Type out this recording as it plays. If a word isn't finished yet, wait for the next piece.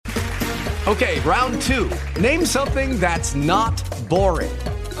Okay, round two. Name something that's not boring.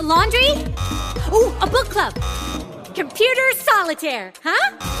 A laundry? Ooh, a book club. Computer solitaire,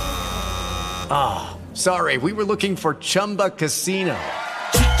 huh? Ah, sorry, we were looking for Chumba Casino.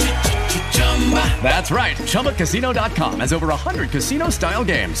 That's right, ChumbaCasino.com has over 100 casino-style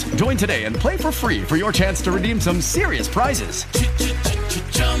games. Join today and play for free for your chance to redeem some serious prizes.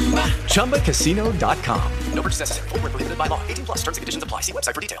 ChumbaCasino.com. No purchase necessary. Void where prohibited by law. 18 plus terms and conditions apply. See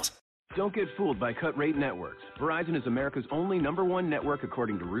website for details. Don't get fooled by cut-rate networks. Verizon is America's only #1 network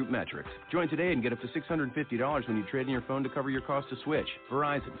according to Root Metrics. Join today and get up to $650 when you trade in your phone to cover your cost to switch.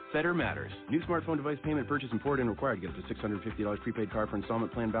 Verizon. Better matters. New smartphone device payment purchase important and required. Get up to $650 prepaid card for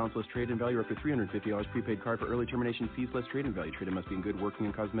installment plan balance less trade-in value, or up to $350 prepaid card for early termination fees less trade-in value. Trade-in must be in good working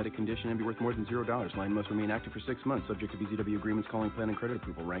and cosmetic condition and be worth more than $0. Line must remain active for 6 months, subject to BZW agreements, calling plan, and credit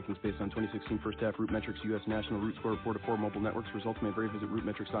approval. Rankings based on 2016 first half Root Metrics U.S. National Root Score of 4 to 4 mobile networks. Results may vary. Visit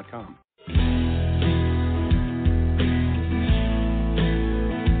rootmetrics.com.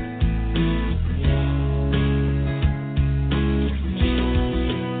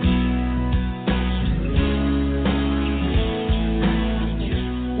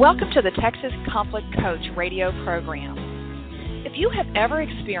 Welcome to the Texas Conflict Coach radio program. If you have ever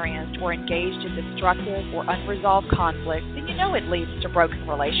experienced or engaged in destructive or unresolved conflict, then you know it leads to broken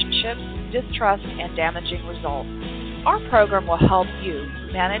relationships, distrust, and damaging results. Our program will help you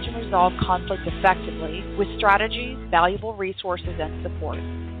manage and resolve conflict effectively with strategies, valuable resources, and support.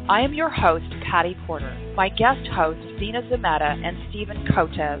 I am your host, Pattie Porter. My guest hosts, Dina Zametta and Stephen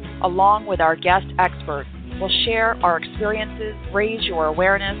Kotev, along with our guest experts, will share our experiences, raise your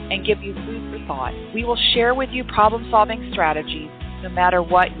awareness, and give you food for thought. We will share with you problem-solving strategies no matter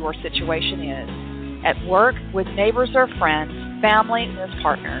what your situation is. At work, with neighbors or friends, family, or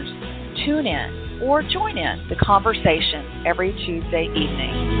partners. Tune in or join in the conversation every Tuesday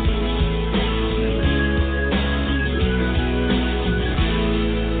evening.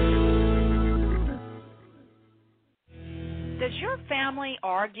 Does your family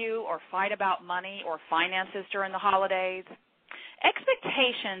argue or fight about money or finances during the holidays?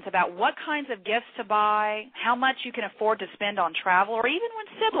 Expectations about what kinds of gifts to buy, how much you can afford to spend on travel, or even when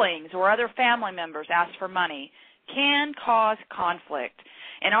siblings or other family members ask for money can cause conflict.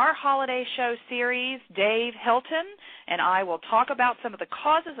 In our holiday show series, Dave Hilton and I will talk about some of the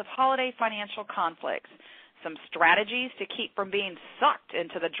causes of holiday financial conflicts, some strategies to keep from being sucked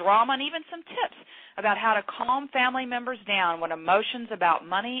into the drama, and even some tips about how to calm family members down when emotions about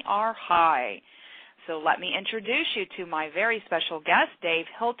money are high. So let me introduce you to my very special guest, Dave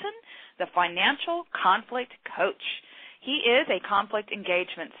Hilton, the financial conflict coach. He is a conflict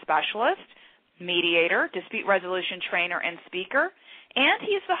engagement specialist, mediator, dispute resolution trainer, and speaker, and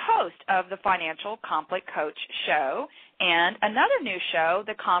he is the host of the Financial Conflict Coach Show and another new show,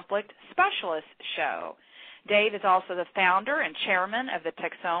 the Conflict Specialist Show. Dave is also the founder and chairman of the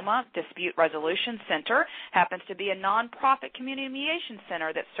Texoma Dispute Resolution Center, happens to be a nonprofit community mediation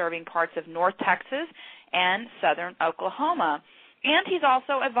center that's serving parts of North Texas and southern Oklahoma. And he's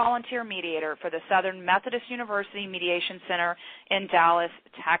also a volunteer mediator for the Southern Methodist University Mediation Center in Dallas,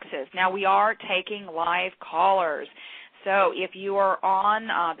 Texas. Now, we are taking live callers. So if you are on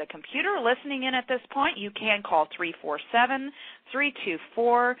the computer listening in at this point, you can call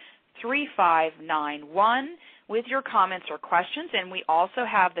 347-324-3591 with your comments or questions, and we also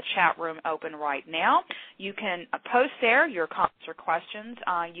have the chat room open right now. You can post there your comments or questions.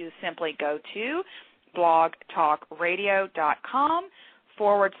 You simply go to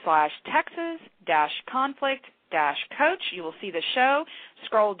blogtalkradio.com/Texas-conflict-coach. You will see the show.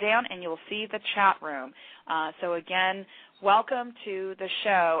 Scroll down, and you will see the chat room. So again, welcome to the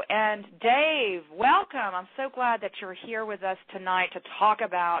show. And Dave, welcome. I'm so glad that you're here with us tonight to talk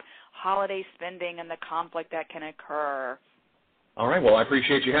about holiday spending and the conflict that can occur. All right. Well, I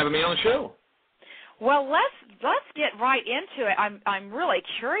appreciate you having me on the show. Well, let's get right into it. I'm really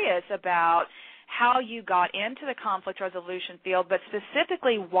curious about how you got into the conflict resolution field, but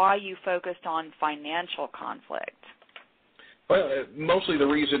specifically why you focused on financial conflict. Well, mostly the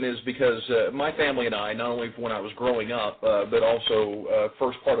reason is because my family and I, not only when I was growing up, but also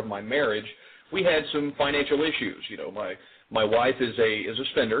first part of my marriage, we had some financial issues. You know, my wife is a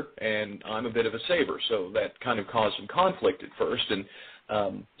spender, and I'm a bit of a saver, so that kind of caused some conflict at first, and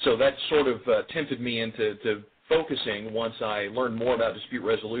so that sort of tempted me into focusing, once I learned more about dispute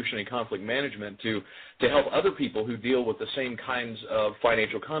resolution and conflict management, to help other people who deal with the same kinds of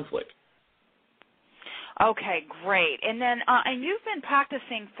financial conflict. Okay, great. And then, and you've been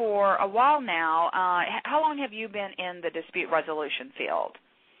practicing for a while now. How long have you been in the dispute resolution field?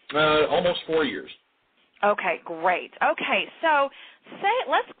 Almost 4 years. Okay, great. Okay, so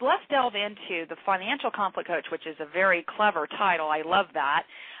Let's delve into the financial conflict coach, which is a very clever title. I love that.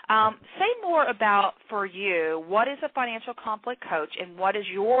 Say more about, for you, what is a financial conflict coach and what is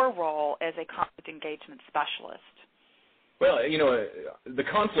your role as a conflict engagement specialist? Well, the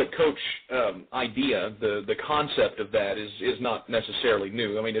conflict coach idea, the concept of that is not necessarily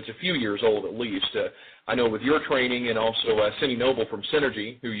new. I mean, it's a few years old at least. I know with your training and also Cindy Noble from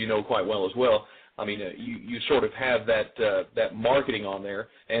Synergy, who you know quite well as well, I mean, you sort of have that marketing on there.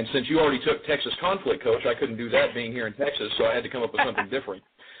 And since you already took Texas Conflict Coach, I couldn't do that being here in Texas, so I had to come up with something different.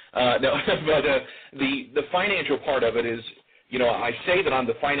 The financial part of it is, I say that I'm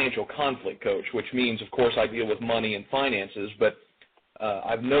the financial conflict coach, which means, of course, I deal with money and finances, but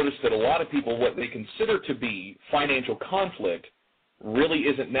I've noticed that a lot of people, what they consider to be financial conflict really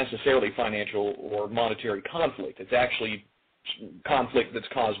isn't necessarily financial or monetary conflict. It's actually conflict that's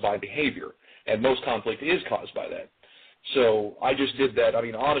caused by behavior, and most conflict is caused by that. So I just did that. I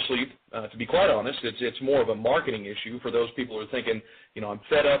mean, honestly, to be quite honest, it's more of a marketing issue for those people who are thinking, I'm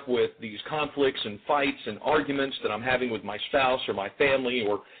fed up with these conflicts and fights and arguments that I'm having with my spouse or my family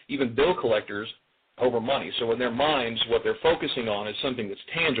or even bill collectors over money. So in their minds, what they're focusing on is something that's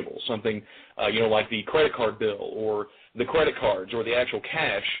tangible, something, like the credit card bill or the credit cards or the actual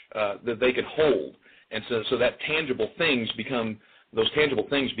cash that they can hold. And so that tangible things become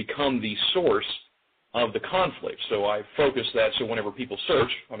the source of the conflict. So I focus that so whenever people search,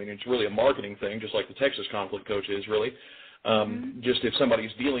 I mean, it's really a marketing thing, just like the Texas Conflict Coach is really. Just if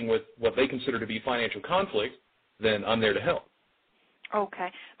somebody's dealing with what they consider to be financial conflict, then I'm there to help. Okay,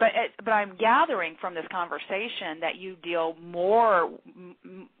 but I'm gathering from this conversation that you deal with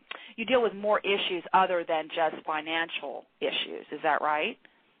more issues other than just financial issues. Is that right?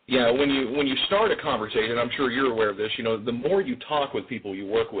 Yeah, when you start a conversation, I'm sure you're aware of this, the more you talk with people you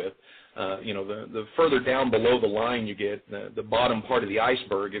work with, the further down below the line you get, the bottom part of the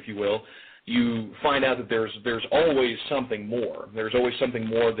iceberg, if you will, you find out that there's always something more. There's always something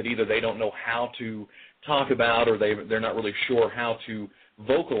more that either they don't know how to talk about or they're not really sure how to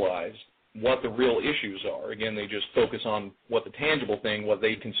vocalize what the real issues are. Again, they just focus on what the tangible thing, what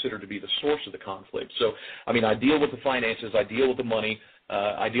they consider to be the source of the conflict. So, I mean, I deal with the finances, I deal with the money,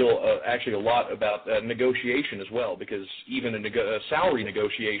 I deal actually a lot about negotiation as well, because even a salary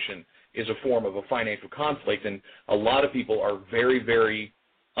negotiation is a form of a financial conflict, and a lot of people are very, very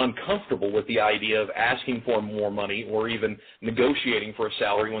uncomfortable with the idea of asking for more money or even negotiating for a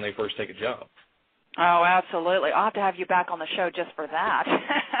salary when they first take a job. Oh, absolutely. I'll have to have you back on the show just for that.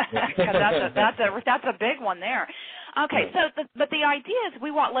 That's a big one there. Okay, but the idea is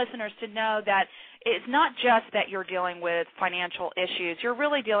we want listeners to know that it's not just that you're dealing with financial issues. You're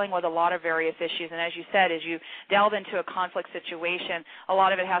really dealing with a lot of various issues. And as you said, as you delve into a conflict situation, a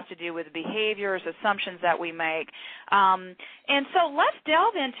lot of it has to do with behaviors, assumptions that we make. And so let's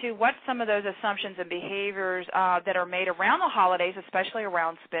delve into what some of those assumptions and behaviors that are made around the holidays, especially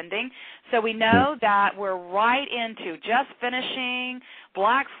around spending. So we know that we're right into just finishing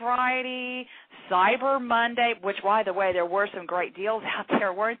Black Friday, Cyber Monday, which, by the way, there were some great deals out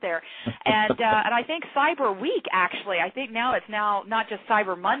there, weren't there? And I think Cyber Week, actually. I think now it's not just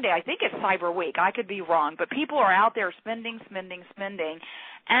Cyber Monday. I think it's Cyber Week. I could be wrong. But people are out there spending.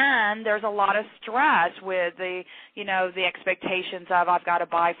 And there's a lot of stress with the expectations of I've got to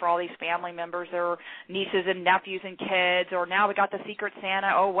buy for all these family members, their nieces and nephews and kids, or now we got the Secret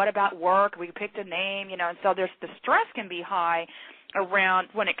Santa. Oh, what about work? We picked a name, and so the stress can be high around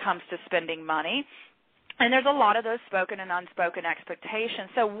when it comes to spending money. And there's a lot of those spoken and unspoken expectations.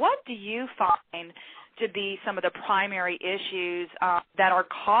 So what do you find to be some of the primary issues that are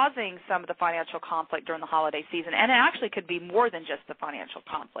causing some of the financial conflict during the holiday season? And it actually could be more than just the financial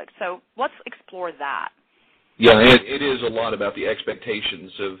conflict. So let's explore that. Yeah, it is a lot about the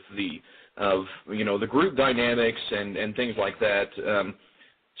expectations of the group dynamics and things like that.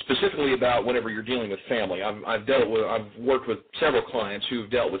 Specifically about whenever you're dealing with family. I've worked with several clients who've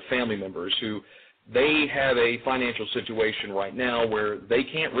dealt with family members who they have a financial situation right now where they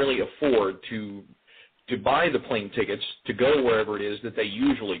can't really afford to buy the plane tickets to go wherever it is that they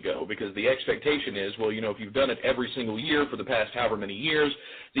usually go, because the expectation is, well, if you've done it every single year for the past however many years,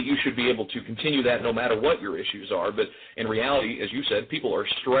 that you should be able to continue that no matter what your issues are. But in reality, as you said, people are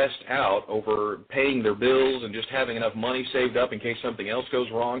stressed out over paying their bills and just having enough money saved up in case something else goes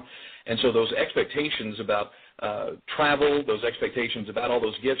wrong. And so those expectations about travel, those expectations about all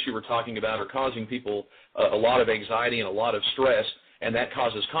those gifts you were talking about are causing people a lot of anxiety and a lot of stress, and that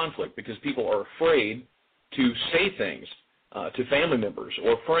causes conflict because people are afraid to say things to family members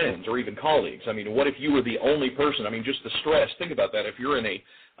or friends or even colleagues. I mean, what if you were the only person? I mean, just the stress. Think about that. If you're in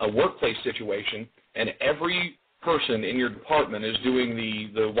a workplace situation and every person in your department is doing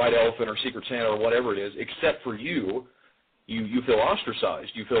the white elephant or secret Santa or whatever it is, except for you feel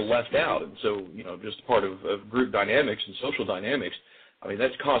ostracized, you feel left out. And so, just part of group dynamics and social dynamics, I mean,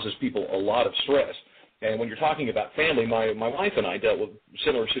 that causes people a lot of stress. And when you're talking about family, my wife and I dealt with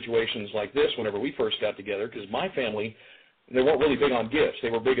similar situations like this whenever we first got together, because my family, they weren't really big on gifts.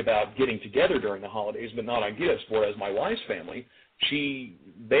 They were big about getting together during the holidays, but not on gifts, whereas my wife's family,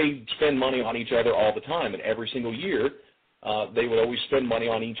 they spend money on each other all the time, and every single year they would always spend money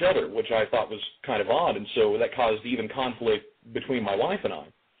on each other, which I thought was kind of odd, and so that caused even conflict between my wife and I.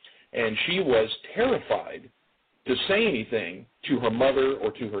 And she was terrified to say anything to her mother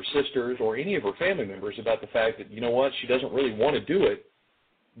or to her sisters or any of her family members about the fact that, she doesn't really want to do it,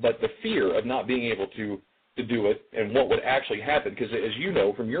 but the fear of not being able to do it and what would actually happen, because as you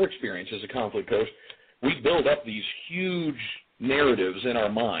know from your experience as a conflict coach, we build up these huge narratives in our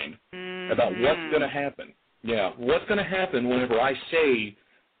mind about what's going to happen. Yeah, what's going to happen whenever I say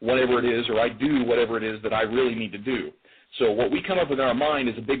whatever it is or I do whatever it is that I really need to do. So what we come up with in our mind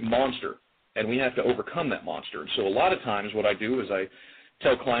is a big monster, and we have to overcome that monster. And so a lot of times what I do is I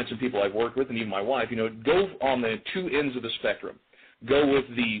tell clients and people I've worked with, and even my wife, go on the two ends of the spectrum. Go with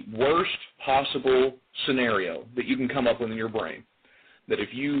the worst possible scenario that you can come up with in your brain. That if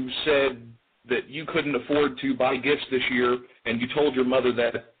you said that you couldn't afford to buy gifts this year and you told your mother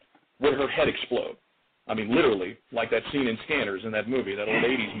that, would her head explode? I mean, literally, like that scene in Scanners in that movie, that old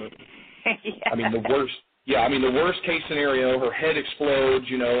 80s movie. Yeah. I mean, the worst case scenario, her head explodes,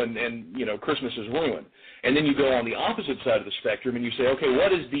 and Christmas is ruined. And then you go on the opposite side of the spectrum and you say, okay,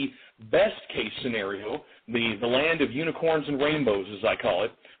 what is the best case scenario, the land of unicorns and rainbows, as I call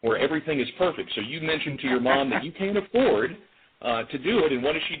it, where everything is perfect. So you mentioned to your mom that you can't afford to do it, and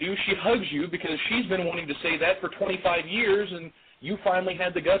what does she do? She hugs you because she's been wanting to say that for 25 years, and you finally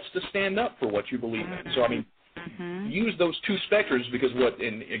had the guts to stand up for what you believe in. So, I mean, use those two spectrums because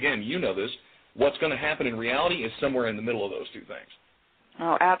and again, you know this, what's going to happen in reality is somewhere in the middle of those two things.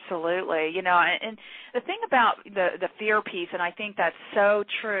 Oh, absolutely. And the thing about the fear piece, and I think that's so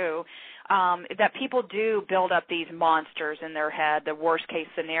true, that people do build up these monsters in their head, the worst-case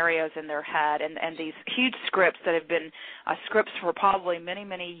scenarios in their head, and these huge scripts that have been scripts for probably many,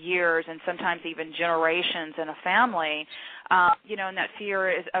 many years and sometimes even generations in a family, and that fear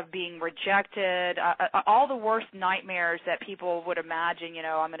is of being rejected, all the worst nightmares that people would imagine,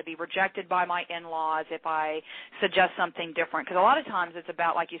 I'm going to be rejected by my in-laws if I suggest something different. Because a lot of times it's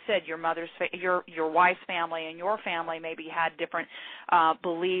about, like you said, your wife's family and your family maybe had different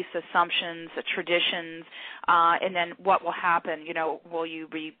beliefs, assumptions, traditions, and then what will happen? Will you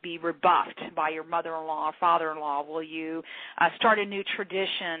be rebuffed by your mother-in-law or father-in-law? Will you start a new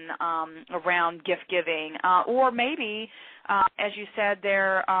tradition around gift-giving? Or maybe, as you said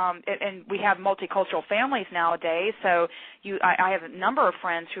there, and we have multicultural families nowadays, so I have a number of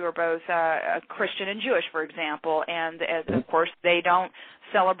friends who are both Christian and Jewish, for example, and of course they don't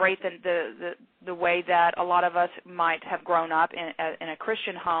celebrate the way that a lot of us might have grown up in a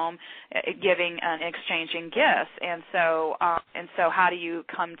Christian home, giving and exchanging gifts. And so how do you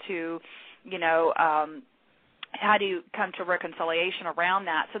come to, how do you come to reconciliation around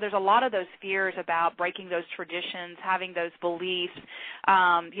that? So there's a lot of those fears about breaking those traditions, having those beliefs,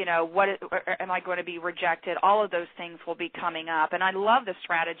 am I going to be rejected? All of those things will be coming up. And I love the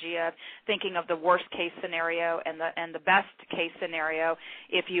strategy of thinking of the worst case scenario and the best case scenario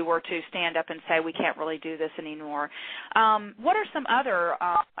if you were to stand up and say, we can't really do this anymore. What are some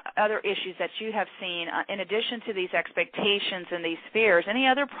other issues that you have seen, in addition to these expectations and these fears, any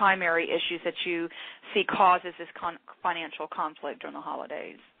other primary issues that you see causes this financial conflict during the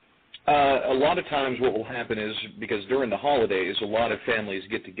holidays? A lot of times what will happen is, because during the holidays a lot of families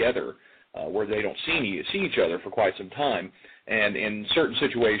get together where they don't see each other for quite some time, and in certain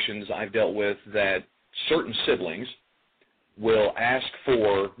situations I've dealt with that certain siblings will ask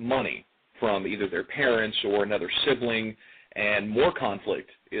for money from either their parents or another sibling, and more conflict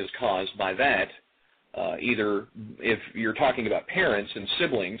is caused by that. Either if you're talking about parents and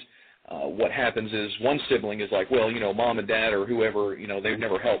siblings, what happens is one sibling is like, well, mom and dad or whoever, they've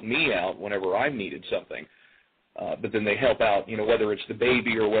never helped me out whenever I've needed something. But then they help out, whether it's the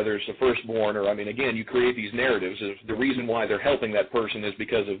baby or whether it's the firstborn, or, again, you create these narratives of the reason why they're helping that person is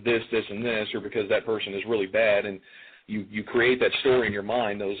because of this, this, and this, or because that person is really bad. And you create that story in your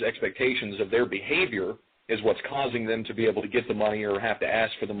mind. Those expectations of their behavior is what's causing them to be able to get the money or have to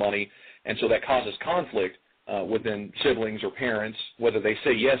ask for the money. And so that causes conflict within siblings or parents, whether they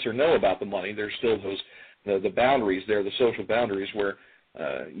say yes or no about the money. There's still those the boundaries there, the social boundaries, where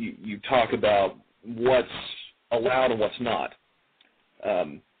you talk about what's allowed and what's not.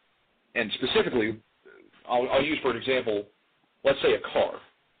 And specifically I'll use, for example, let's say a car.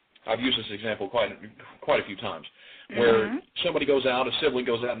 I've used this example quite a few times, where somebody goes out, a sibling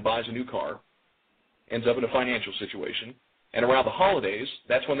goes out and buys a new car, ends up in a financial situation, and around the holidays,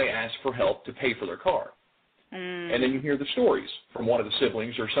 that's when they ask for help to pay for their car. And then you hear the stories from one of the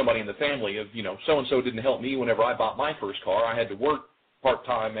siblings or somebody in the family of, so-and-so didn't help me whenever I bought my first car. I had to work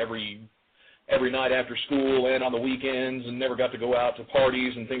part-time every night after school and on the weekends and never got to go out to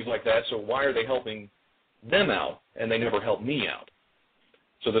parties and things like that, so why are they helping them out and they never help me out?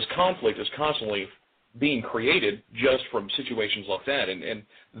 So this conflict is constantly being created just from situations like that, and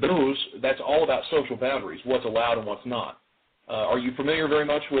that's all about social boundaries, what's allowed and what's not. Are you familiar very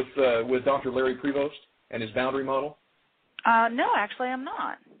much with Dr. Larry Prevost and his boundary model? No, actually I'm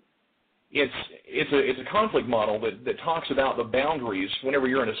not. It's a conflict model that talks about the boundaries whenever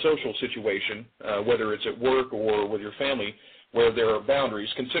you're in a social situation, whether it's at work or with your family, where there are boundaries.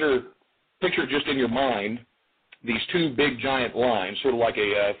 Picture just in your mind these two big giant lines, sort of like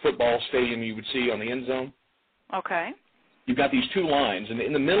a football stadium you would see on the end zone. Okay. You've got these two lines, and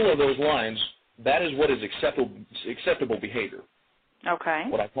in the middle of those lines, that is what is acceptable behavior. Okay.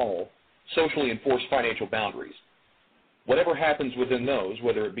 What I call socially enforced financial boundaries. Whatever happens within those,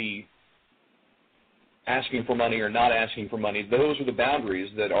 whether it be asking for money or not asking for money, those are the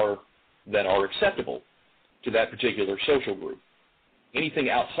boundaries that are acceptable to that particular social group. Anything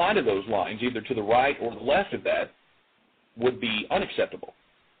outside of those lines, either to the right or the left of that, would be unacceptable.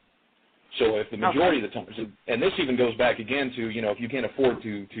 So if the majority of the time, and this even goes back again to, if you can't afford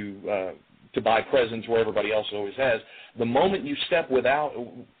to buy presents where everybody else always has, the moment you step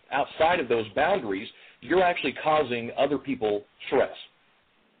outside of those boundaries, you're actually causing other people stress.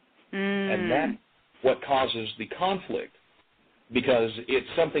 And that's what causes the conflict, because it's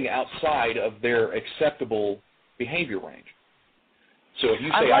something outside of their acceptable behavior range. So if you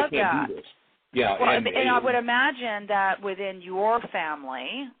say, I can't do this. Yeah. Well, and I would imagine that within your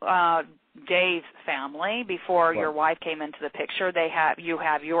family, Dave's family, before your wife came into the picture, you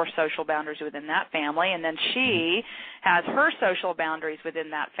have your social boundaries within that family, and then she has her social boundaries within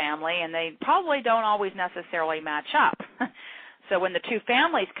that family, and they probably don't always necessarily match up. So when the two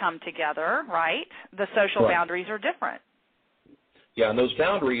families come together, right, the social boundaries are different. Yeah, and those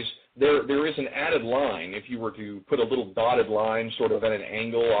boundaries, there is an added line, if you were to put a little dotted line sort of at an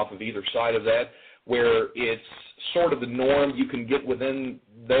angle off of either side of that, where it's sort of the norm. You can get within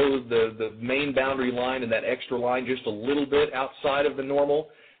the main boundary line and that extra line just a little bit outside of the normal,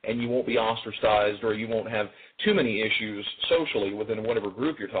 and you won't be ostracized or you won't have too many issues socially within whatever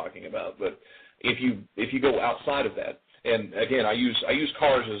group you're talking about. But if you go outside of that, and again, I use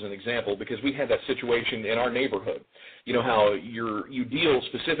cars as an example because we had that situation in our neighborhood. You know how you deal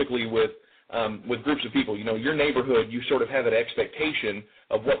specifically with groups of people. Your neighborhood, you sort of have an expectation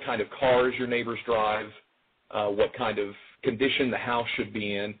of what kind of cars your neighbors drive, what kind of condition the house should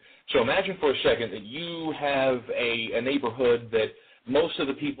be in. So imagine for a second that you have a neighborhood that most of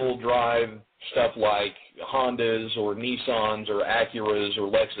the people drive stuff like Hondas or Nissans or Acuras or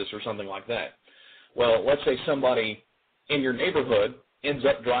Lexus or something like that. Well, let's say somebody in your neighborhood ends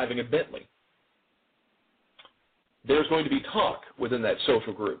up driving a Bentley. There's going to be talk within that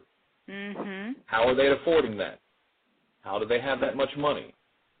social group. Mm-hmm. How are they affording that? How do they have that much money?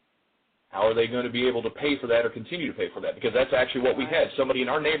 How are they going to be able to pay for that or continue to pay for that? Because that's actually what we had. Somebody in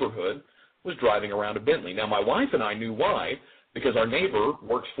our neighborhood was driving around a Bentley. Now, my wife and I knew why, because our neighbor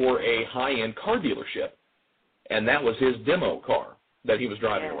works for a high-end car dealership, and that was his demo car that he was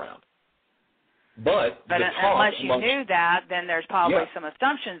driving around. But unless you knew that, then there's probably some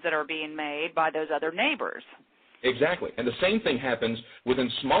assumptions that are being made by those other neighbors. Exactly. And the same thing happens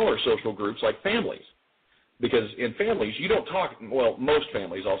within smaller social groups like families. Because in families, you don't talk, well, most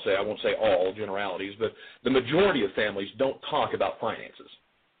families, I'll say, I won't say all generalities, but the majority of families don't talk about finances.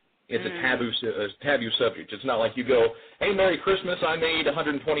 It's a taboo subject. It's not like you go, hey, Merry Christmas, I made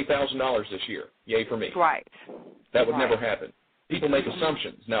 $120,000 this year. Yay for me. Right. That would never happen. People make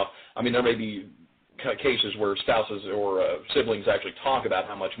assumptions. Now, I mean, there may be cases where spouses or siblings actually talk about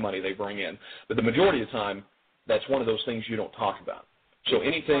how much money they bring in, but the majority of the time, that's one of those things you don't talk about. So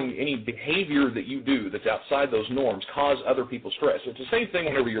any behavior that you do that's outside those norms cause other people stress. It's the same thing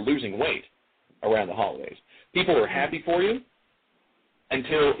whenever you're losing weight around the holidays. People are happy for you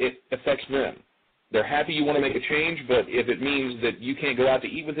until it affects them. They're happy you want to make a change, but if it means that you can't go out to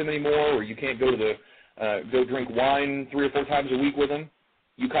eat with them anymore or you can't go to go drink wine 3 or 4 times a week with them,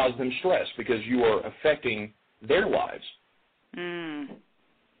 you cause them stress because you are affecting their lives.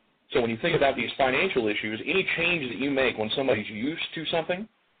 So when you think about these financial issues, any change that you make when somebody's used to something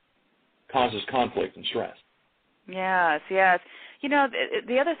causes conflict and stress. Yes, yes.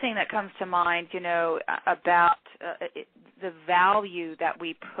 The other thing that comes to mind, about the value that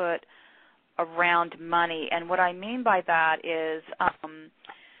we put around money, and what I mean by that is,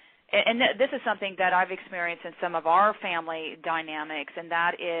 and this is something that I've experienced in some of our family dynamics, and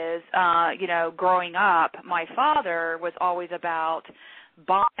that is, growing up, my father was always about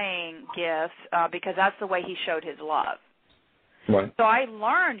buying gifts because that's the way he showed his love. Right. So I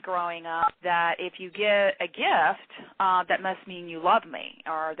learned growing up that if you get a gift, that must mean you love me,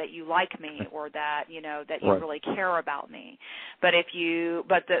 or that you like me, or that that you really care about me. But the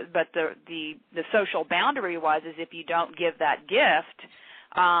social boundary is if you don't give that gift,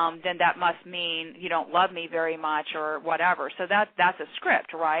 then that must mean you don't love me very much or whatever. So that's a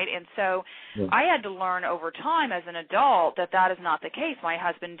script, right? And so I had to learn over time as an adult that is not the case. My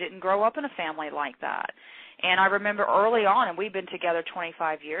husband didn't grow up in a family like that. And I remember early on, and we've been together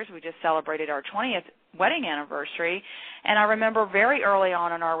 25 years. We just celebrated our 20th wedding anniversary. And I remember very early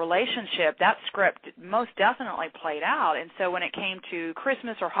on in our relationship, that script most definitely played out. And so when it came to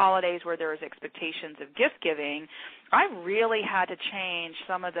Christmas or holidays where there was expectations of gift giving, I really had to change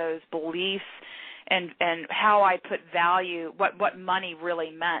some of those beliefs and how I put value, what money really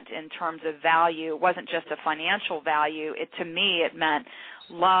meant in terms of value. It wasn't just a financial value. To me, it meant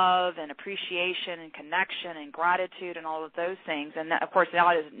love and appreciation and connection and gratitude and all of those things. And that, of course,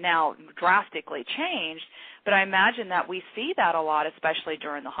 that is now drastically changed, but I imagine that we see that a lot, especially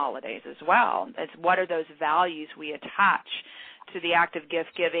during the holidays as well. It's what are those values we attach to the act of gift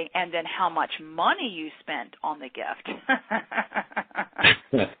giving, and then how much money you spent on the gift.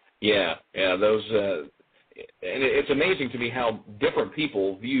 Yeah, those, and it's amazing to me how different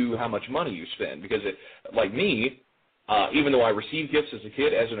people view how much money you spend, because like me, even though I received gifts as a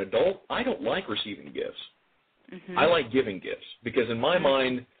kid, as an adult, I don't like receiving gifts. Mm-hmm. I like giving gifts, because in my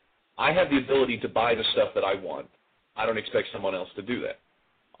mind, I have the ability to buy the stuff that I want. I don't expect someone else to do that.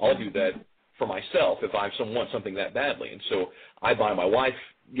 I'll do that for myself if I want something that badly. And so I buy my wife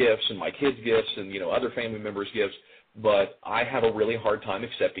gifts and my kids gifts and, other family members gifts, but I have a really hard time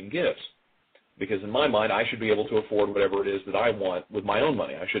accepting gifts, because in my mind, I should be able to afford whatever it is that I want with my own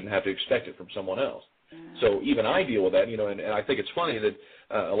money. I shouldn't have to expect it from someone else. So even I deal with that, and I think it's funny that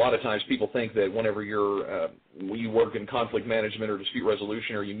a lot of times people think that whenever you work in conflict management or dispute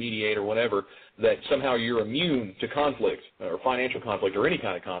resolution or you mediate or whatever, that somehow you're immune to conflict or financial conflict or any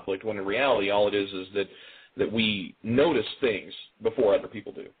kind of conflict, when in reality all it is that we notice things before other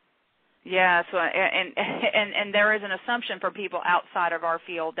people do. Yeah, so and there is an assumption for people outside of our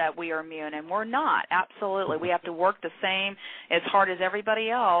field that we are immune, and we're not. Absolutely. We have to work the same as hard as everybody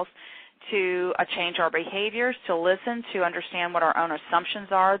else to change our behaviors, to listen, to understand what our own assumptions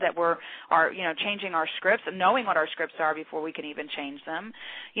are, that we're changing our scripts, knowing what our scripts are before we can even change them,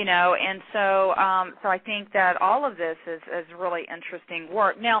 and so I think that all of this is really interesting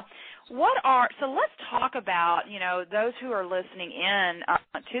work. Now, so let's talk about, those who are listening in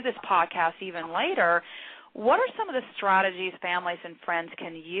to this podcast even later, what are some of the strategies families and friends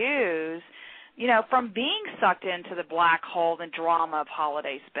can use from being sucked into the black hole and drama of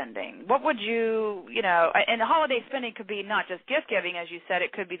holiday spending? What would you, and the holiday spending could be not just gift giving, as you said,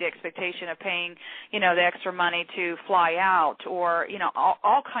 it could be the expectation of paying, the extra money to fly out, or,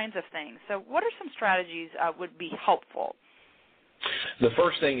 all kinds of things. So what are some strategies would be helpful? The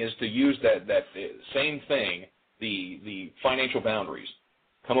first thing is to use that same thing, the financial boundaries.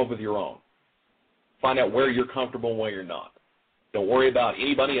 Come up with your own. Find out where you're comfortable and where you're not. Don't worry about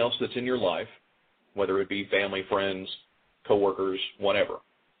anybody else that's in your life, whether it be family, friends, coworkers, whatever.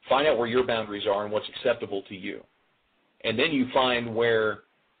 Find out where your boundaries are and what's acceptable to you. And then you find where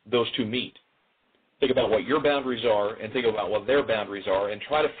those two meet. Think about what your boundaries are and think about what their boundaries are, and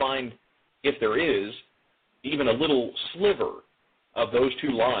try to find, if there is, even a little sliver of those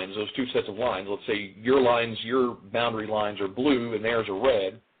two lines, those two sets of lines. Let's say your boundary lines are blue and theirs are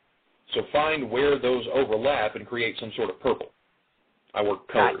red. So find where those overlap and create some sort of purple. I work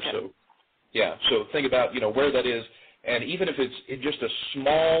colors, gotcha. So yeah. So think about where that is, and even if it's just a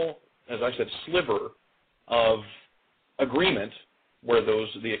small, as I said, sliver of agreement where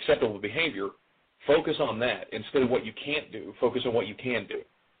the acceptable behavior, focus on that instead of what you can't do. Focus on what you can do.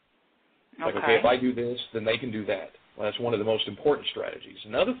 Like, okay, if I do this, then they can do that. Well, that's one of the most important strategies.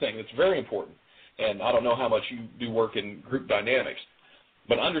 Another thing that's very important, and I don't know how much you do work in group dynamics,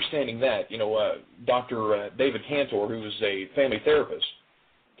 but understanding that, Dr. David Cantor, who is a family therapist,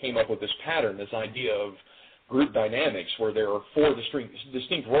 came up with this pattern, this idea of group dynamics, where there are 4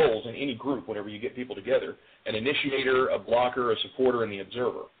 distinct roles in any group whenever you get people together: an initiator, a blocker, a supporter, and the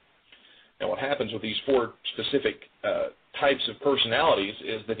observer. Now, what happens with these 4 specific types of personalities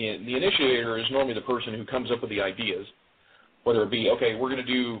is that the initiator is normally the person who comes up with the ideas, Whether it be, okay, we're going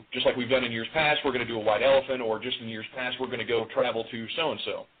to do, just like we've done in years past, we're going to do a white elephant, or just in years past, we're going to go travel to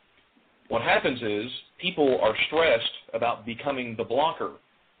so-and-so. What happens is people are stressed about becoming the blocker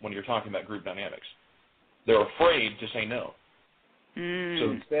when you're talking about group dynamics. They're afraid to say no.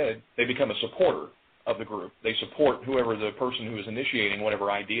 So instead, they become a supporter of the group. They support whoever the person who is initiating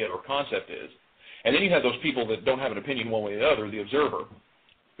whatever idea or concept is. And then you have those people that don't have an opinion one way or the other, the observer,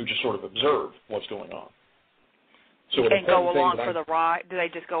 who just sort of observe what's going on. So and go along for the ride? Do they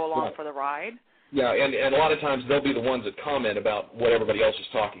just go along for the ride? Yeah, and a lot of times they'll be the ones that comment about what everybody else is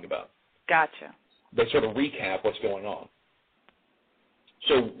talking about. Gotcha. They sort of recap what's going on.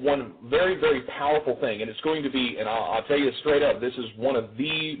 So one very, very powerful thing, and it's going to be, and I'll tell you straight up, this is one of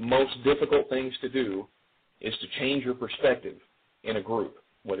the most difficult things to do, is to change your perspective in a group,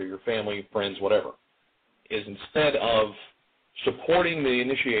 whether you're family, friends, whatever, is instead of supporting the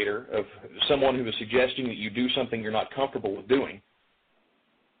initiator of someone who is suggesting that you do something you're not comfortable with doing,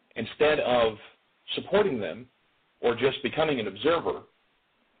 instead of supporting them or just becoming an observer,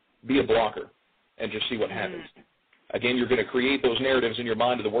 be a blocker and just see what happens. Again, you're going to create those narratives in your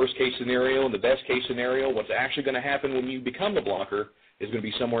mind of the worst-case scenario and the best-case scenario. What's actually going to happen when you become the blocker is going to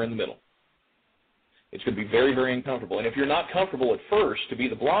be somewhere in the middle. It's going to be very, very uncomfortable. And if you're not comfortable at first to be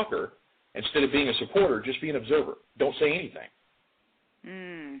the blocker, instead of being a supporter, just be an observer. Don't say anything.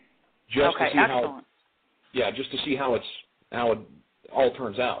 Just to see excellent. Just to see how it all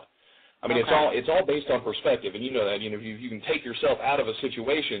turns out. I mean, it's all based on perspective, and you know that. You know, if you can take yourself out of a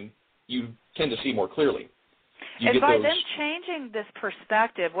situation, you tend to see more clearly. And by them changing this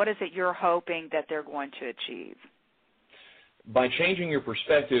perspective, what is it you're hoping that they're going to achieve? By changing your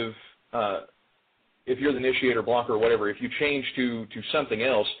perspective, if you're the initiator, blocker, or whatever, if you change to something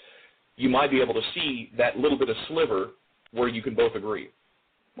else, you might be able to see that little bit of sliver where you can both agree,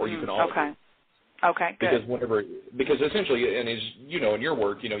 or you can all agree. Okay, good. Because essentially, and as you know, in your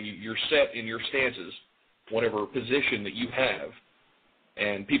work, you know, you're set in your stances, whatever position that you have,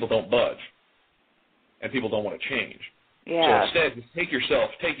 and people don't budge, and people don't want to change. Yeah. So instead, take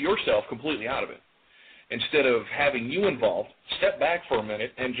yourself completely out of it. Instead of having you involved, step back for a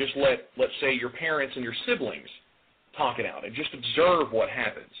minute and just let's say, your parents and your siblings talk it out, and just observe what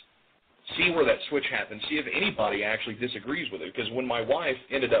happens. See where that switch happens. See if anybody actually disagrees with it. Because when my wife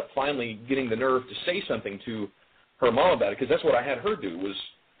ended up finally getting the nerve to say something to her mom about it, because that's what I had her do, was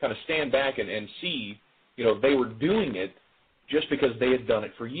kind of stand back and see, you know, they were doing it just because they had done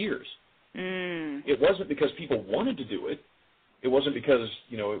it for years. It wasn't because people wanted to do it. It wasn't because,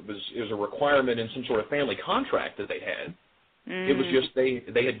 you know, it was a requirement in some sort of family contract that they had. It was just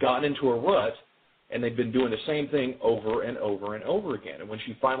they had gotten into a rut, and they'd been doing the same thing over and over and over again. And when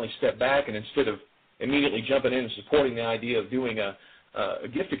she finally stepped back, and instead of immediately jumping in and supporting the idea of doing a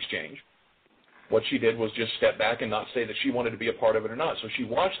gift exchange, what she did was just step back and not say that she wanted to be a part of it or not. So she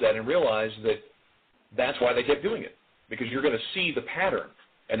watched that and realized that that's why they kept doing it, because you're going to see the pattern,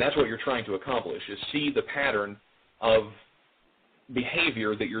 and that's what you're trying to accomplish, is see the pattern of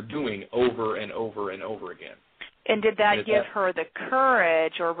behavior that you're doing over and over and over again. And did that give her the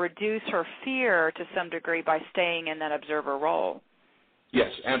courage or reduce her fear to some degree by staying in that observer role?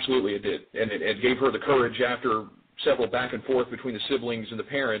 Yes, absolutely it did. And it gave her the courage after several back and forth between the siblings and the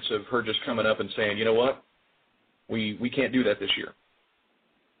parents of her just coming up and saying, you know what, we can't do that this year.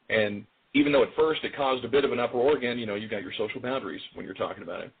 And even though at first it caused a bit of an uproar, again, you know, you've got your social boundaries when you're talking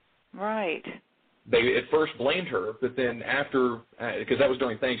about it. Right. They at first blamed her, but then after, because that was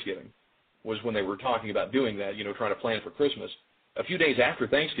during Thanksgiving, was when they were talking about doing that, you know, trying to plan for Christmas. A few days after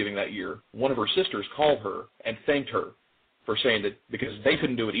Thanksgiving that year, one of her sisters called her and thanked her for saying that, because they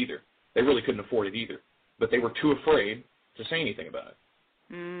couldn't do it either. They really couldn't afford it either. But they were too afraid to say anything about it.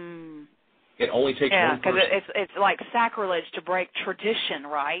 It only takes one person. Yeah, because it's like sacrilege to break tradition,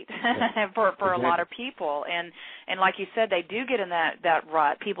 right? for exactly. A lot of people. And like you said, they do get in that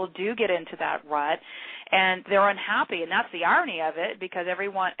rut. People do get into that rut, and they're unhappy. And that's the irony of it, because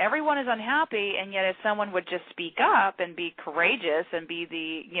everyone is unhappy, and yet if someone would just speak up and be courageous and be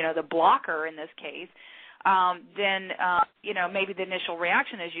the blocker in this case, then maybe the initial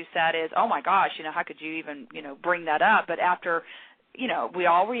reaction, as you said, is, oh my gosh, how could you even bring that up? But after we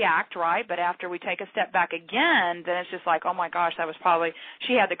all react, right? But after we take a step back again, then it's just like, oh my gosh, that was probably,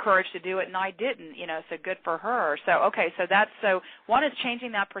 she had the courage to do it and I didn't, so good for her. So one is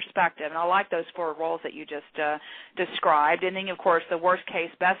changing that perspective, and I like those 4 roles that you just described. And then, of course, the worst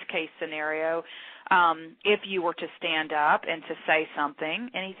case, best case scenario, if you were to stand up and to say something.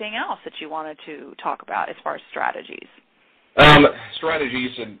 Anything else that you wanted to talk about as far as strategies?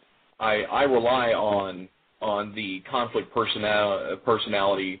 Strategies, and I rely on the conflict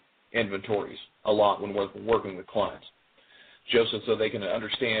personality inventories a lot when working with clients. just so they can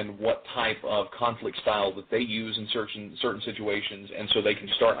understand what type of conflict style that they use in certain situations, and so they can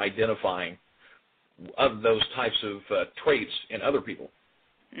start identifying those types of traits in other people.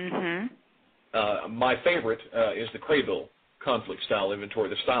 Mm-hmm. My favorite is the Crayville conflict style inventory.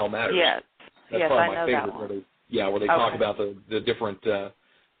 The style matters. Yes. That's yes, probably I my know favorite. that one. Where they talk about the different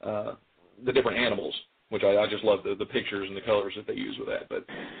animals, which I just love the pictures and the colors that they use with that. But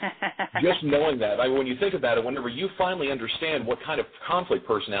just knowing that, when you think about it, whenever you finally understand what kind of conflict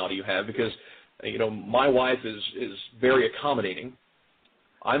personality you have, because my wife is very accommodating,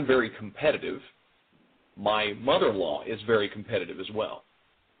 I'm very competitive. My mother-in-law is very competitive as well.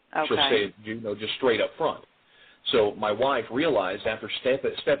 Okay. She'll say it, just straight up front. So my wife realized after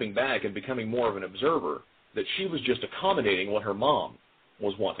stepping back and becoming more of an observer that she was just accommodating what her mom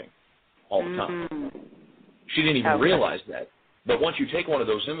was wanting all the time. Mm-hmm. She didn't even realize that. But once you take one of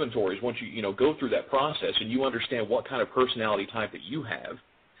those inventories, once you go through that process and you understand what kind of personality type that you have,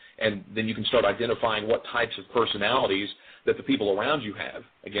 and then you can start identifying what types of personalities that the people around you have.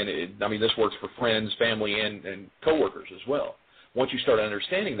 Again, this works for friends, family, and coworkers as well. Once you start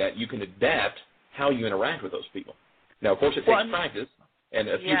understanding that, you can adapt how you interact with those people. Now, of course, it takes practice, and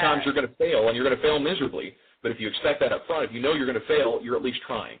a few times you're going to fail, and you're going to fail miserably. But if you expect that up front, if you know you're going to fail, you're at least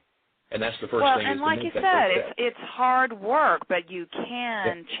trying. And that's the first thing. Well, and like you said, it's hard work, but you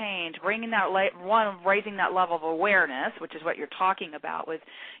can change. Raising that level of awareness, which is what you're talking about with,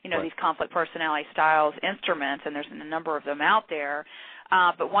 these conflict personality styles instruments, and there's a number of them out there.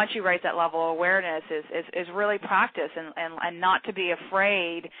 But once you raise that level of awareness is really practice and not to be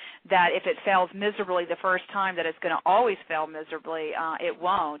afraid that if it fails miserably the first time that it's going to always fail miserably. It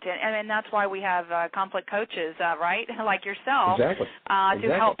won't. And that's why we have conflict coaches, right, like yourself, to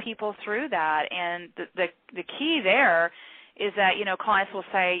help people through that. And the key there is that, clients will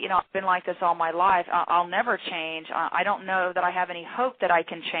say, I've been like this all my life. I'll never change. I don't know that I have any hope that I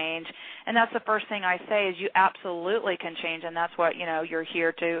can change. And that's the first thing I say is you absolutely can change, and that's what, you're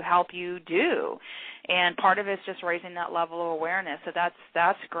here to help you do. And part of it is just raising that level of awareness. So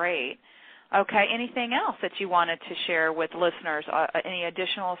that's great. Okay, anything else that you wanted to share with listeners? Any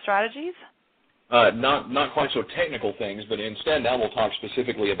additional strategies? Not quite so technical things, but instead now we'll talk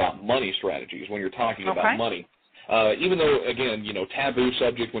specifically about money strategies when you're talking about money. Even though, again, taboo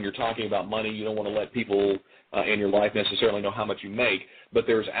subject when you're talking about money, you don't want to let people in your life necessarily know how much you make, but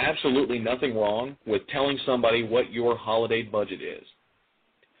there's absolutely nothing wrong with telling somebody what your holiday budget is.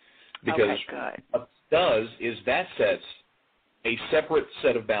 Because what it does is that sets a separate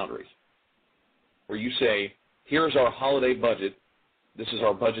set of boundaries where you say, here's our holiday budget. This is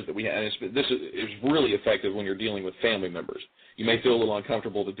our budget that we have. And this is really effective when you're dealing with family members. You may feel a little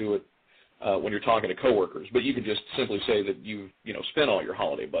uncomfortable to do it when you're talking to coworkers, but you can just simply say that you've spent all your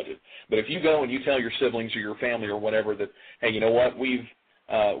holiday budget. But if you go and you tell your siblings or your family or whatever that, hey, you know what, we've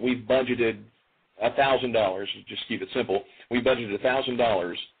budgeted $1,000. Just keep it simple. We budgeted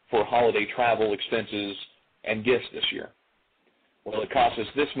 $1,000 for holiday travel expenses and gifts this year. Well, it costs us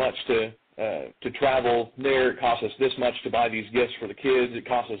this much to travel there. It costs us this much to buy these gifts for the kids. It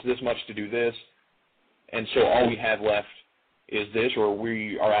costs us this much to do this, and so all we have left is this, or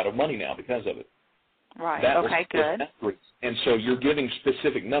we are out of money now because of it. Right. Good. And so you're giving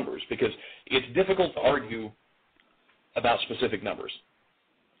specific numbers because it's difficult to argue about specific numbers.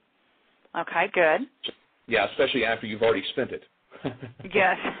 Okay, good. Yeah, especially after you've already spent it.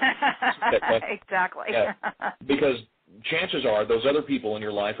 Yes, exactly. Yeah. Because chances are those other people in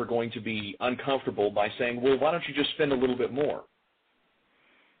your life are going to be uncomfortable by saying, well, why don't you just spend a little bit more?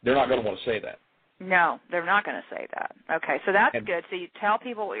 They're not going to want to say that. No, they're not going to say that. Okay, so that's good. So you tell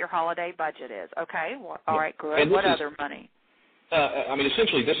people what your holiday budget is. Okay, well, all right, good. And what other money?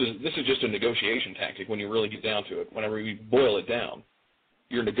 Essentially, this is just a negotiation tactic when you really get down to it. Whenever you boil it down,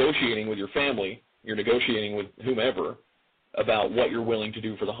 you're negotiating with your family, you're negotiating with whomever about what you're willing to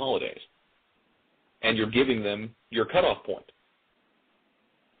do for the holidays. And you're giving them your cutoff point.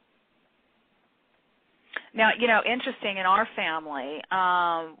 Now, interesting in our family,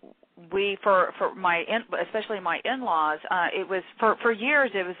 we especially my in-laws, it was for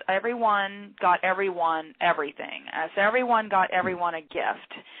years. It was everyone got everyone everything. So everyone got everyone a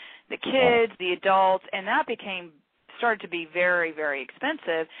gift. The kids, the adults, and that started to be very, very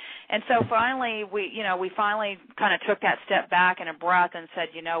expensive. And so finally, we finally kind of took that step back and a breath and said,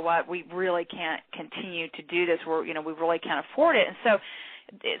 you know what, we really can't continue to do this. We really can't afford it. And so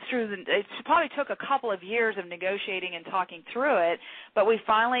it probably took a couple of years of negotiating and talking through it, but we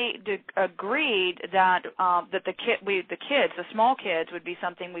finally agreed that the small kids would be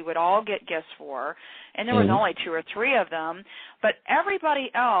something we would all get gifts for, and there was only 2 or 3 of them. But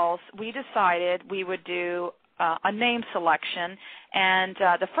everybody else, we decided we would do a name selection, and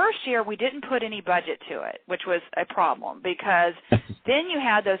the first year we didn't put any budget to it, which was a problem because then you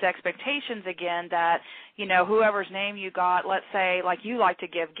had those expectations again that, you know, whoever's name you got, let's say, like you like to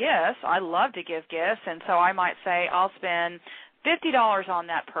give gifts. I love to give gifts, and so I might say I'll spend $50 on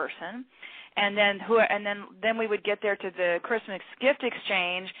that person. And then we would get there to the Christmas gift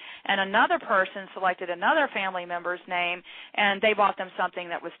exchange, and another person selected another family member's name, and they bought them something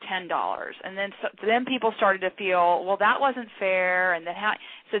that was $10. And then people started to feel, well, that wasn't fair. And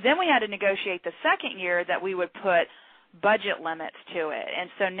so then we had to negotiate the second year that we would put budget limits to it. And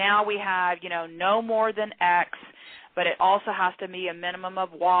so now we have, you know, no more than X, but it also has to be a minimum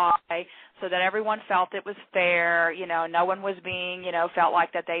of Y, so that everyone felt it was fair. You know, no one was being, you know, felt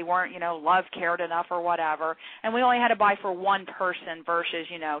like that they weren't, you know, loved, cared enough or whatever. And we only had to buy for one person versus,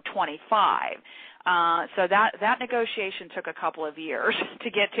 you know, 25. So that negotiation took a couple of years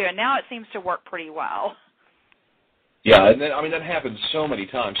to get to, and now it seems to work pretty well. Yeah, and then, I mean, that happens so many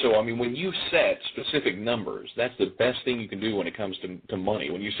times. So, I mean, when you set specific numbers, that's the best thing you can do when it comes to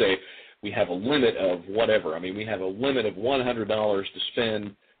money. When you say, we have a limit of whatever. I mean, we have a limit of $100 to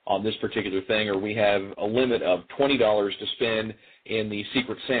spend on this particular thing, or we have a limit of $20 to spend in the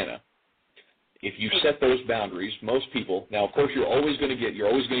Secret Santa. If you set those boundaries, most people, now of course you're always going to get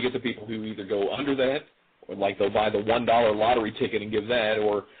the people who either go under that, or like they'll buy the $1 lottery ticket and give that,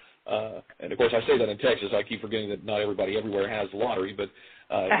 or and of course I say that in Texas. I keep forgetting that not everybody everywhere has the lottery, but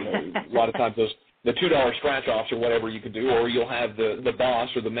you know, a lot of times the $2 scratch-offs or whatever you could do, or you'll have the boss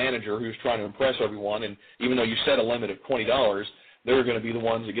or the manager who's trying to impress everyone, and even though you set a limit of $20, they're going to be the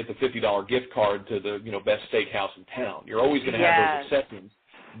ones that get the $50 gift card to the, you know, best steakhouse in town. You're always going to have those exceptions,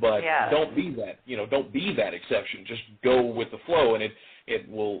 but don't be that, you know, don't be that exception. Just go with the flow, and it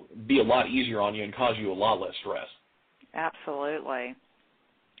will be a lot easier on you and cause you a lot less stress. Absolutely.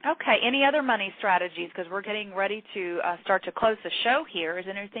 Okay, any other money strategies? Because we're getting ready to start to close the show here. Is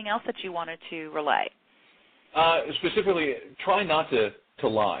there anything else that you wanted to relay? Specifically, try not to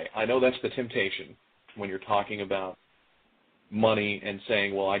lie. I know that's the temptation when you're talking about money and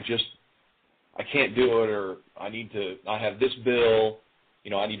saying, well, I can't do it, or I have this bill,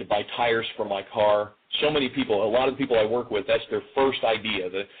 you know, I need to buy tires for my car. So many people, a lot of the people I work with, that's their first idea.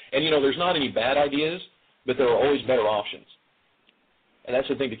 And, you know, there's not any bad ideas, but there are always better options. And that's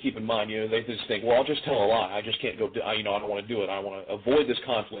the thing to keep in mind. You know, they just think, well, I'll just tell a lie. I just can't go. You know, I don't want to do it. I want to avoid this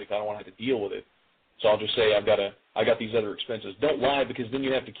conflict. I don't want to have to deal with it. So I'll just say I got these other expenses. Don't lie, because then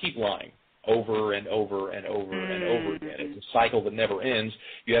you have to keep lying over and over and over and over again. It's a cycle that never ends.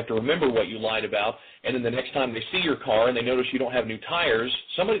 You have to remember what you lied about, and then the next time they see your car and they notice you don't have new tires,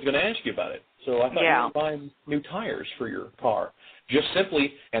 somebody's going to ask you about it. So I thought you were buying new tires for your car. Just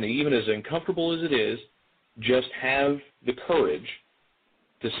simply, and even as uncomfortable as it is, just have the courage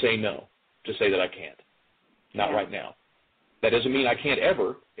to say no, to say that I can't, not right now. That doesn't mean I can't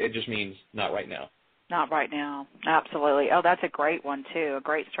ever. It just means not right now. Not right now. Absolutely. Oh, that's a great one, too, a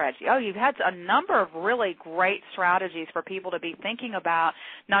great strategy. Oh, you've had a number of really great strategies for people to be thinking about,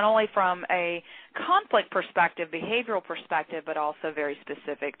 not only from a conflict perspective, behavioral perspective, but also very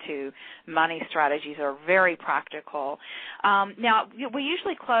specific to money strategies are very practical. Now, we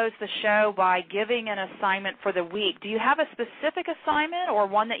usually close the show by giving an assignment for the week. Do you have a specific assignment or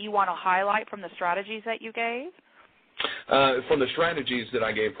one that you want to highlight from the strategies that you gave? From the strategies that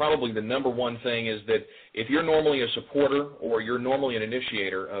I gave, probably the number one thing is that if you're normally a supporter or you're normally an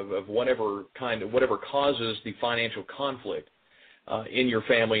initiator of whatever causes the financial conflict in your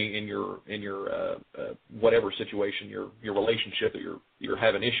family, in your whatever situation, your relationship that you're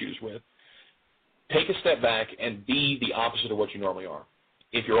having issues with, take a step back and be the opposite of what you normally are.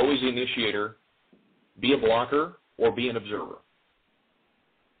 If you're always the initiator, be a blocker or be an observer.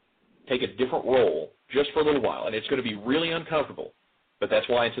 Take a different role just for a little while, and it's going to be really uncomfortable, but that's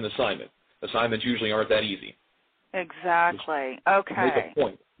why it's an assignment. Assignments usually aren't that easy. Exactly. Okay. Make a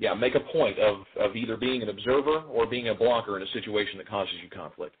point. Yeah, make a point of either being an observer or being a blocker in a situation that causes you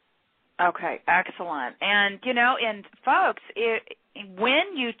conflict. Okay, excellent. And, you know, and folks,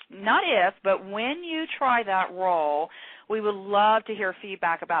 when you try that role, we would love to hear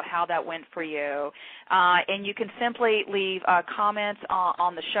feedback about how that went for you. And you can simply leave comments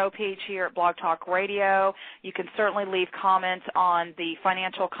on the show page here at Blog Talk Radio. You can certainly leave comments on the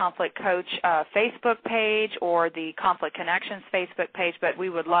Financial Conflict Coach Facebook page or the Conflict Connections Facebook page, but we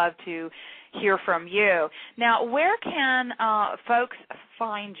would love to hear from you. Now, where can folks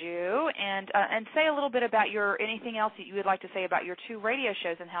find you, and say a little bit about anything else that you would like to say about your two radio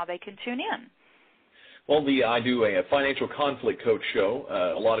shows and how they can tune in? Well, I do a financial conflict coach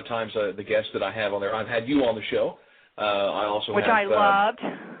show. A lot of times the guests that I have on there, I've had you on the show. I also which have, I loved.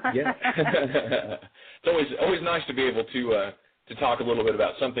 Yeah. It's always nice to be able to talk a little bit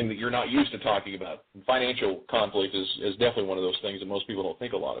about something that you're not used to talking about. Financial conflict is definitely one of those things that most people don't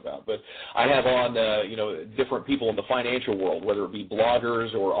think a lot about. But I have on, different people in the financial world, whether it be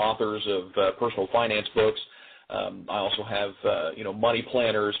bloggers or authors of personal finance books. I also have, money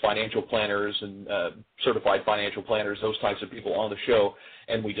planners, financial planners, and certified financial planners, those types of people on the show,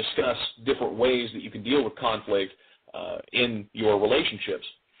 and we discuss different ways that you can deal with conflict in your relationships.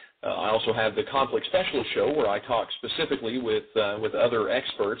 I also have the Conflict Specialist Show, where I talk specifically with other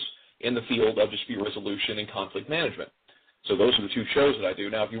experts in the field of dispute resolution and conflict management. So those are the two shows that I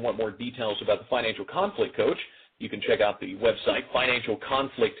do. Now, if you want more details about the Financial Conflict Coach, you can check out the website,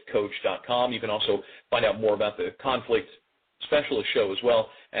 financialconflictcoach.com. You can also find out more about the Conflict Specialist Show as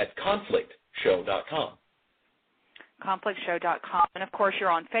well at conflictshow.com. conflictshow.com. And, of course, you're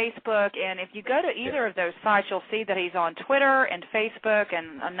on Facebook. And if you go to either of those sites, you'll see that he's on Twitter and Facebook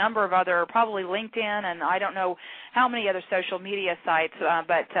and a number of other, probably LinkedIn, and I don't know how many other social media sites,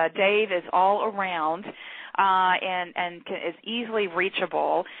 but Dave is all around and is easily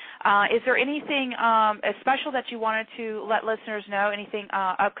reachable. Is there anything special that you wanted to let listeners know, anything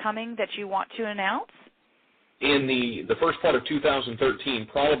upcoming that you want to announce? In the first part of 2013,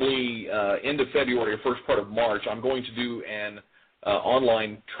 probably end of February or first part of March, I'm going to do an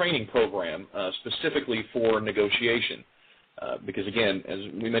online training program specifically for negotiation. Because, again, as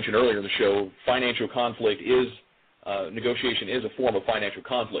we mentioned earlier in the show, financial conflict negotiation is a form of financial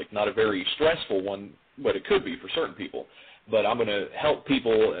conflict, not a very stressful one, but it could be for certain people. But I'm going to help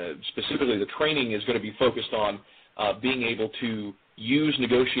people, specifically the training is going to be focused on being able to use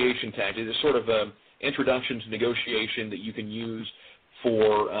negotiation tactics. It's sort of an introduction to negotiation that you can use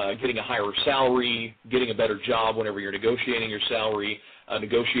for getting a higher salary, getting a better job whenever you're negotiating your salary,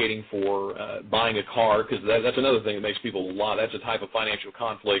 negotiating for buying a car, because that's another thing that makes people that's a type of financial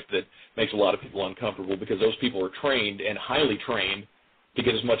conflict that makes a lot of people uncomfortable, because those people are trained and highly trained to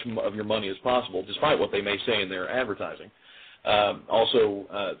get as much of your money as possible, despite what they may say in their advertising. Also,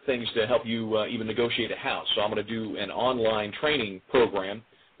 things to help you even negotiate a house. So I'm going to do an online training program,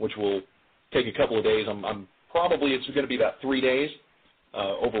 which will take a couple of days. It's going to be about 3 days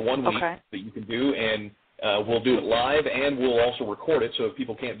over 1 week that you can do, and we'll do it live, and we'll also record it, so if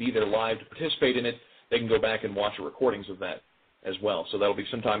people can't be there live to participate in it, they can go back and watch the recordings of that as well. So that'll be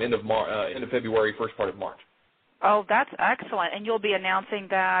sometime end of February, first part of March. Oh, that's excellent. And you'll be announcing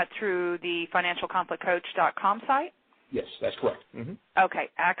that through the financialconflictcoach.com site? Yes, that's correct. Mm-hmm. Okay,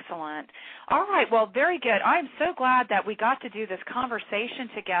 excellent. All right, well, very good. I'm so glad that we got to do this conversation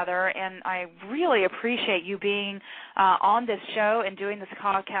together, and I really appreciate you being on this show and doing this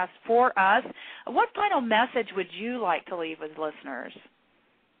podcast for us. What final message would you like to leave with listeners?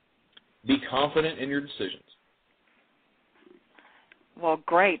 Be confident in your decisions. Well,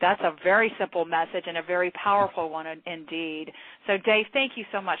 great. That's a very simple message and a very powerful one indeed. So, Dave, thank you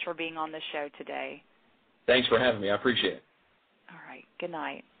so much for being on the show today. Thanks for having me. I appreciate it. All right. Good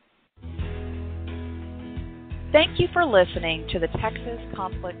night. Thank you for listening to the Texas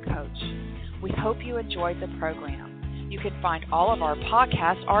Conflict Coach. We hope you enjoyed the program. You can find all of our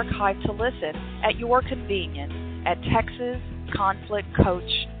podcasts archived to listen at your convenience at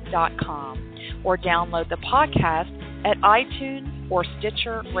texasconflictcoach.com or download the podcast at iTunes or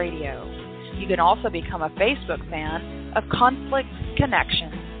Stitcher Radio. You can also become a Facebook fan of Conflict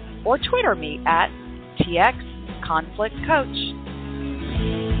Connection or Twitter me at TX Conflict Coach.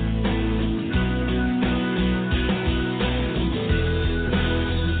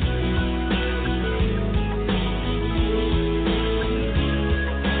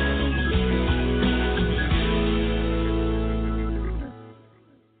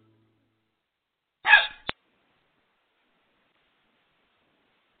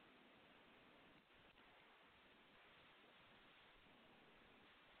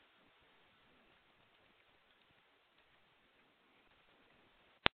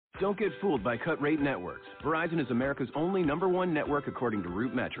 Don't get fooled by cut rate networks. Verizon is America's only #1 network according to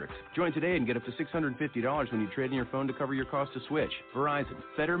Root Metrics. Join today and get up to $650 when you trade in your phone to cover your cost to switch. Verizon.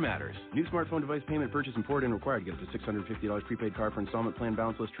 Better matters. New smartphone device payment purchase imported and required. Get up to $650 prepaid card for installment plan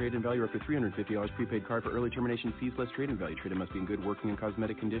balance less trade-in value, or up to $350 prepaid card for early termination fees less trade-in value. Trade-in must be in good working and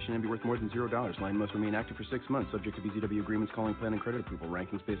cosmetic condition and be worth more than $0. Line must remain active for 6 months, subject to BZW agreements, calling plan, and credit approval.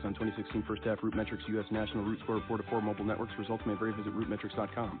 Rankings based on 2016 first half Root Metrics U.S. National Root Score of 4 to 4 mobile networks. Results may vary. Visit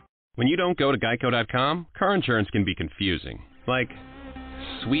rootmetrics.com. When you don't go to Geico.com, car insurance can be confusing. Like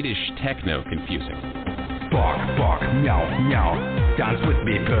Swedish techno confusing. Bark, bark, meow, meow. Dance with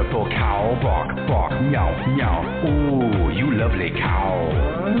me, purple cow. Bark, bark, meow, meow. Ooh, you lovely cow.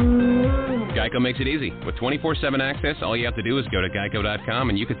 Geico makes it easy. With 24/7 access, all you have to do is go to geico.com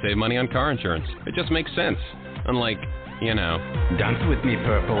and you could save money on car insurance. It just makes sense. Unlike, Dance with me,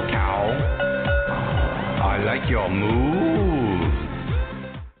 purple cow. I like your moves.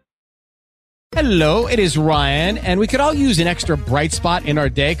 Hello, it is Ryan, and we could all use an extra bright spot in our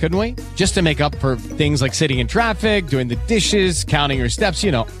day, couldn't we? Just to make up for things like sitting in traffic, doing the dishes, counting your steps,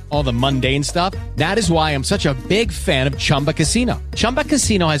 all the mundane stuff. That is why I'm such a big fan of Chumba Casino. Chumba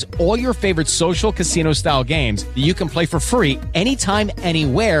Casino has all your favorite social casino-style games that you can play for free anytime,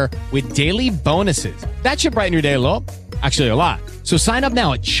 anywhere with daily bonuses. That should brighten your day a little. Actually, a lot. So sign up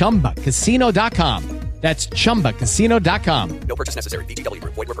now at ChumbaCasino.com. That's ChumbaCasino.com. No purchase necessary. VGW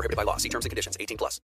Group. Void where prohibited by law. See terms and conditions. 18+.